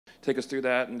take us through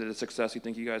that and the success you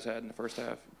think you guys had in the first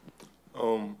half.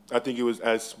 I think it was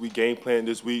as we game planned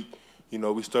this week.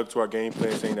 We stuck to our game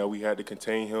plan, saying that we had to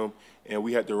contain him and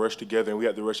we had to rush together and we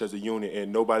had to rush as a unit.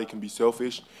 And nobody can be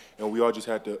selfish, and we all just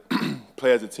had to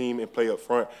play as a team and play up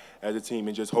front as a team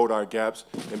and just hold our gaps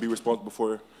and be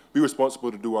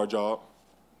responsible to do our job.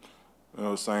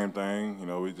 Same thing.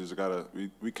 We just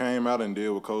we came out and did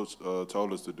what Coach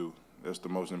told us to do. That's the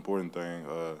most important thing.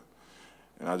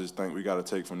 And I just think we got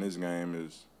to take from this game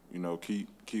is,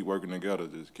 keep working together,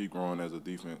 just keep growing as a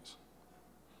defense.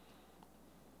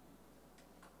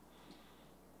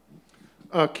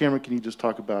 Cameron, can you just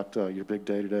talk about your big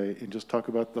day today and just talk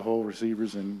about the whole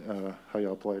receivers and how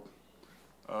y'all played?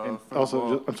 And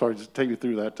also, I'm sorry, just take me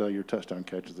through that, your touchdown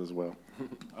catches as well.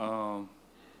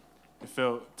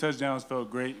 Touchdowns felt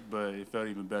great, but it felt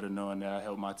even better knowing that I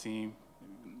helped my team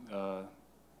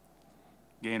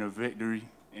gain a victory.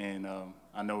 And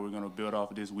I know we're going to build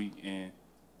off of this week and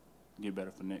get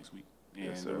better for next week. And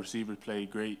yes, the receivers played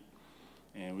great,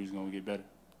 and we're just going to get better.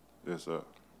 Yes, sir.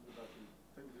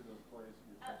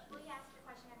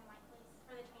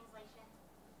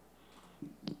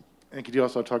 And could you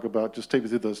also talk about, just take me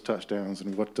through those touchdowns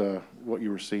and what you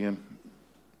were seeing?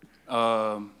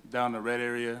 Down the red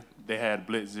area, they had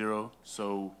blitz 0,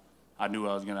 so I knew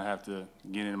I was going to have to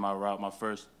get in my route, my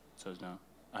first touchdown.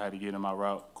 I had to get in my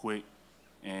route quick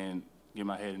and get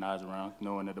my head and eyes around,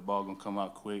 knowing that the ball going to come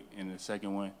out quick. And the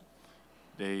second one,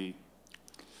 I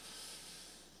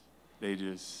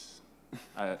just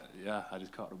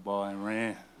caught the ball and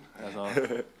ran. That's all.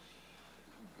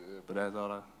 But that's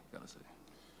all I got to say.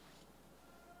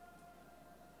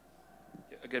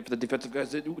 Again, for the defensive guys,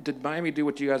 did Miami do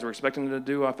what you guys were expecting them to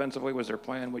do offensively? Was their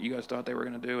plan what you guys thought they were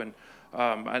going to do? And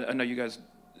I know you guys,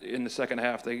 in the second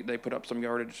half, they put up some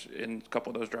yardage in a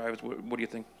couple of those drives. What do you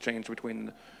think changed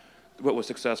between what was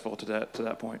successful to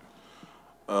that point?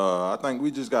 I think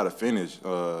we just got to finish,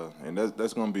 and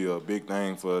that's going to be a big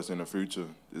thing for us in the future,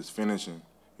 is finishing.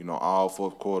 All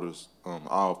 4 quarters,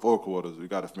 we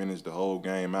got to finish the whole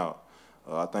game out.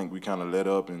 I think we kind of let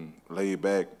up and laid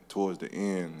back towards the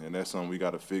end, and that's something we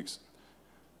got to fix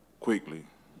quickly.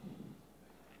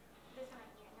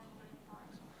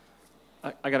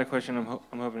 I got a question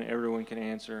I'm hoping everyone can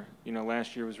answer.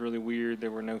 Last year was really weird. There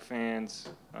were no fans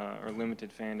or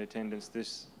limited fan attendance.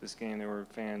 This game, there were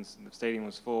fans. The stadium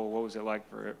was full. What was it like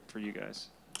for you guys?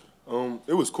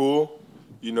 It was cool.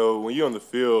 When you're on the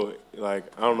field, I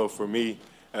don't know, for me,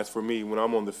 when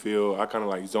I'm on the field, I kind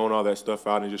of zone all that stuff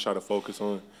out and just try to focus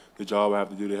on the job I have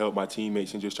to do to help my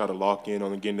teammates and just try to lock in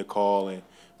on getting the call and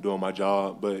doing my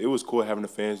job. But it was cool having the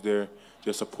fans there,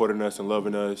 just supporting us and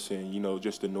loving us, and,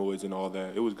 just the noise and all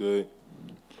that. It was good.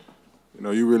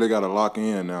 You really got to lock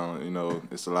in now.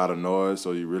 It's a lot of noise,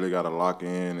 so you really got to lock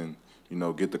in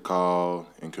and, get the call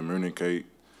and communicate.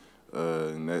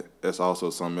 And that's also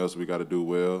something else we got to do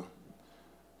well.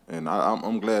 And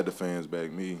I'm glad the fans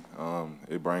back me.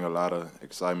 It bring a lot of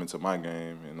excitement to my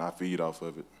game, and I feed off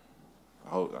of it.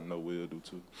 I know Will do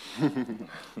too.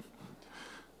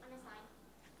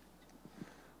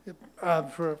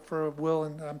 For Will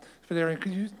and for Darren,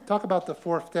 could you talk about the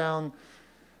 4th down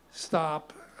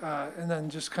stop and then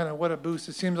just kind of what a boost?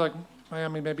 It seems like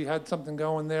Miami maybe had something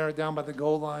going there down by the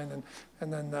goal line,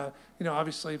 and then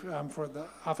obviously for the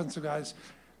offensive guys,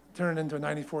 turn it into a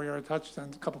 94-yard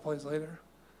touchdown a couple plays later.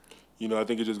 I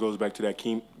think it just goes back to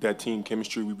that team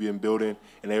chemistry we've been building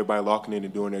and everybody locking in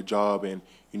and doing their job, and,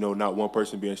 not one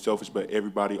person being selfish, but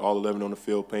everybody, all 11 on the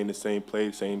field, playing the same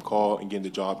play, same call, and getting the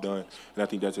job done. And I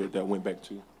think that's what that went back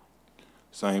to.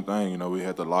 Same thing. We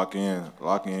had to lock in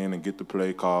and get the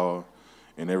play call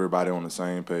and everybody on the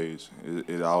same page.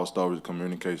 It all started with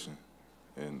communication,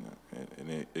 and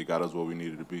it got us where we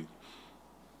needed to be.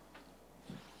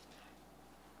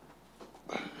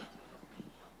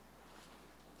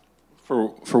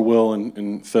 For Will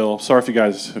and Phil, sorry if you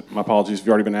guys, my apologies if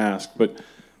you've already been asked, but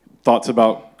thoughts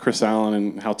about Chris Allen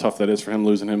and how tough that is for him,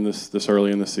 losing him this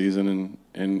early in the season,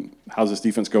 and how does this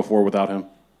defense go forward without him?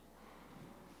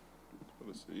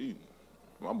 Let's see.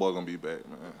 My boy gonna be back,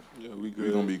 man. Yeah, we good.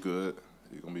 He's gonna be good.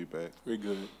 He's gonna be back. We're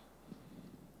good.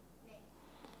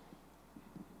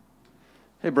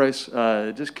 Hey, Bryce,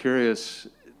 just curious,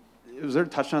 was there a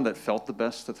touchdown that felt the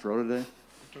best to throw today?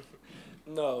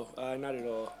 No, not at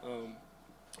all.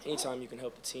 Anytime you can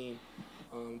help the team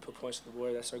put points to the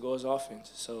board, that's our goal as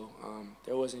offense. So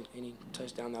there wasn't any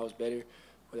touchdown that was better.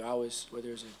 Whether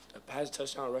it was a pass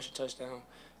touchdown, a rushing touchdown,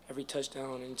 every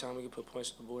touchdown, anytime we can put points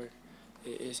to the board,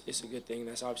 it's a good thing.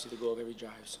 That's obviously the goal of every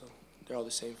drive. So they're all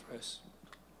the same for us.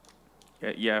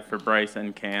 Yeah, for Bryce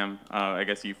and Cam, I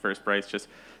guess you first, Bryce. Just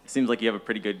it seems like you have a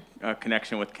pretty good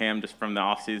connection with Cam just from the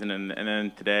offseason and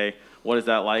then today. What is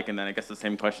that like? And then I guess the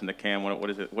same question to Cam.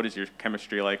 What is your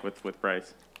chemistry like with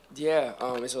Bryce? Yeah,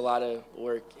 it's a lot of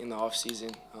work in the off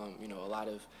season. You know, a lot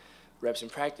of reps in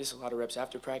practice, a lot of reps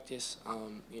after practice.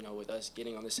 You know, with us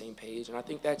getting on the same page, and I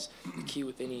think that's the key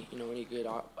with any good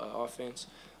offense.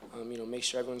 You know, make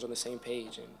sure everyone's on the same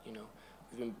page, and you know,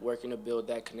 we've been working to build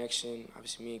that connection.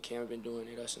 Obviously, me and Cam have been doing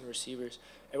it. Us and the receivers,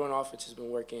 everyone on offense has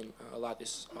been working a lot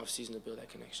this off season to build that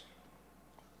connection.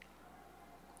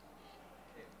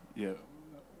 Yeah.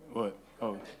 What?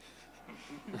 Oh.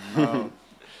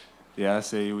 Yeah, I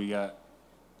say we got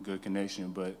good connection,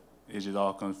 but it just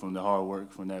all comes from the hard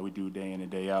work from that we do day in and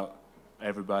day out.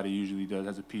 Everybody usually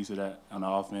has a piece of that on the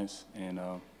offense, and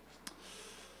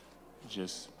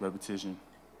just repetition.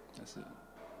 That's it.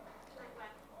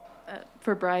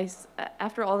 For Bryce,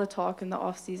 after all the talk in the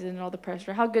offseason and all the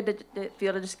pressure, how good did it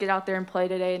feel to just get out there and play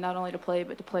today, and not only to play,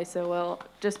 but to play so well,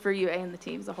 just for you and the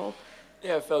team as a whole?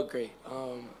 Yeah, it felt great.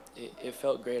 It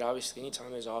felt great. Obviously,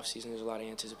 anytime there's off season, there's a lot of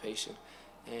anticipation,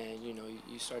 and you know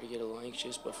you start to get a little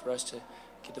anxious. But for us to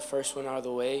get the first one out of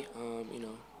the way, you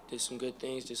know, did some good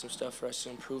things, did some stuff for us to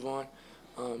improve on.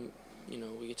 You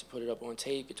know, we get to put it up on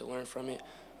tape, get to learn from it.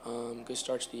 Good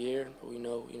start to the year, but we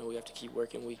know we have to keep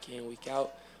working week in, week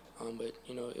out. But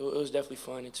you know, it was definitely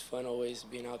fun. It's fun always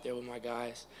being out there with my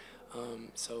guys.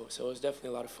 So it was definitely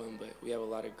a lot of fun. But we have a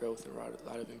lot of growth and a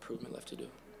lot of improvement left to do.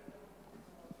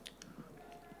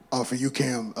 For you,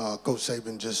 Cam, Coach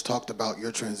Saban just talked about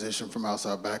your transition from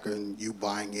outside backer and you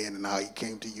buying in and how he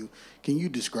came to you. Can you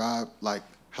describe like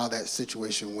how that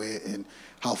situation went and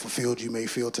how fulfilled you may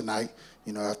feel tonight?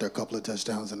 You know, after a couple of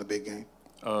touchdowns in a big game.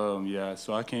 Yeah.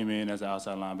 So I came in as an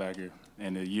outside linebacker,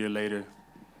 and a year later,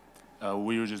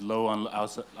 we were just low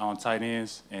on tight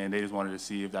ends, and they just wanted to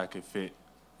see if I could fit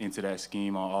into that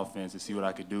scheme on offense and see what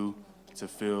I could do to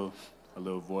fill a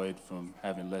little void from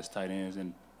having less tight ends.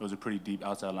 And it was a pretty deep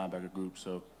outside linebacker group,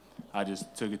 so I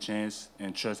just took a chance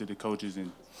and trusted the coaches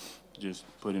and just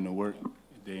put in the work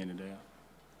day in and day out.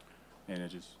 And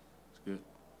it's good.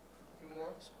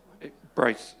 Hey,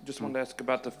 Bryce, just wanted to ask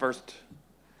about the first.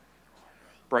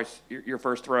 Bryce, your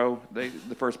first throw, the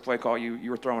first play call, you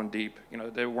were throwing deep. You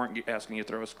know, they weren't asking you to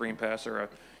throw a screen pass or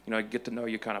a get to know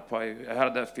you kind of play. How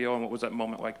did that feel, and what was that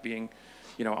moment like being,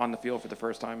 on the field for the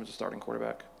first time as a starting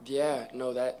quarterback? Yeah,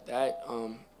 no, that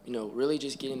really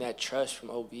just getting that trust from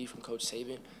OB, from Coach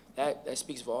Saban, that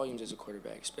speaks volumes as a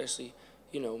quarterback, especially,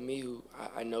 me who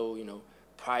I know,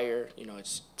 prior,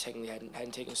 it's technically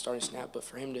hadn't taken a starting snap, but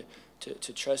for him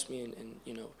to trust me and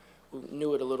we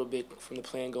knew it a little bit from the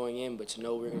plan going in, but to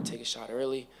know we were going to take a shot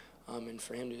early, and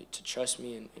for him to trust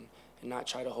me and not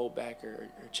try to hold back or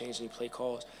change any play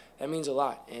calls, that means a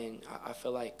lot. And I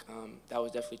feel like that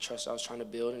was definitely trust I was trying to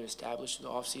build and establish through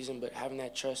the offseason, but having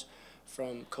that trust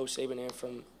from Coach Saban and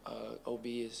from OB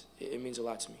it means a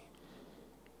lot to me.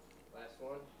 Last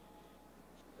one,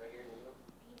 right here in the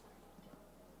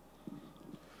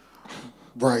middle.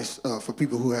 Bryce, for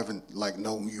people who haven't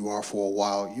known who you are for a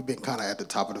while, you've been kind of at the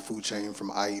top of the food chain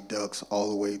from IE Ducks all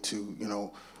the way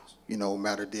to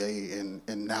Matter Day,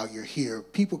 and now you're here.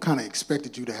 People kind of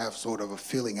expected you to have sort of a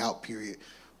filling out period,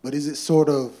 but is it sort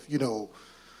of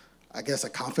I guess a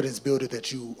confidence builder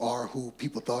that you are who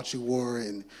people thought you were,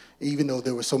 and even though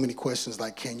there were so many questions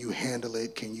like, can you handle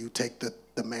it? Can you take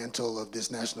the mantle of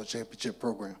this national championship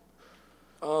program?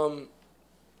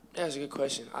 That's a good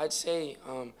question. I'd say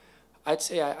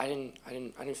I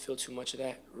didn't feel too much of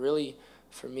that. Really,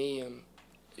 for me,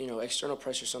 external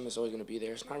pressure is something that's always going to be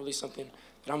there. It's not really something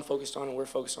that I'm focused on and we're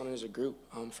focused on as a group.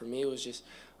 For me, it was just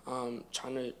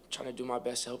trying to do my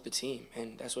best to help the team,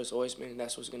 and that's what it's always been, and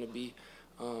that's what's going to be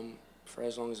for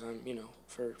as long as I'm,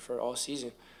 for all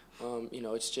season.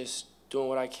 It's just doing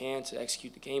what I can to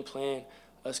execute the game plan,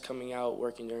 us coming out,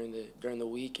 working during the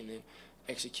week, and then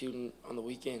executing on the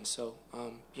weekend. So,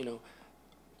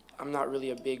 I'm not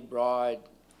really a big, broad,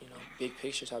 big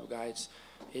picture type of guy.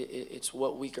 It's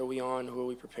what week are we on, who are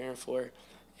we preparing for,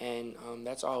 and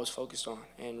that's all I was focused on.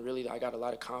 And really, I got a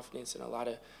lot of confidence and a lot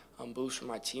of boost from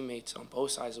my teammates on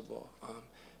both sides of the ball.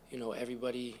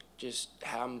 Everybody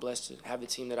I'm blessed to have the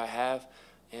team that I have,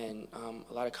 and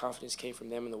a lot of confidence came from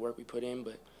them and the work we put in,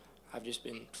 but I've just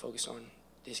been focused on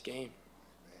this game.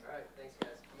 All right, thanks, guys.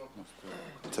 Come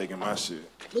on. Taking my shit.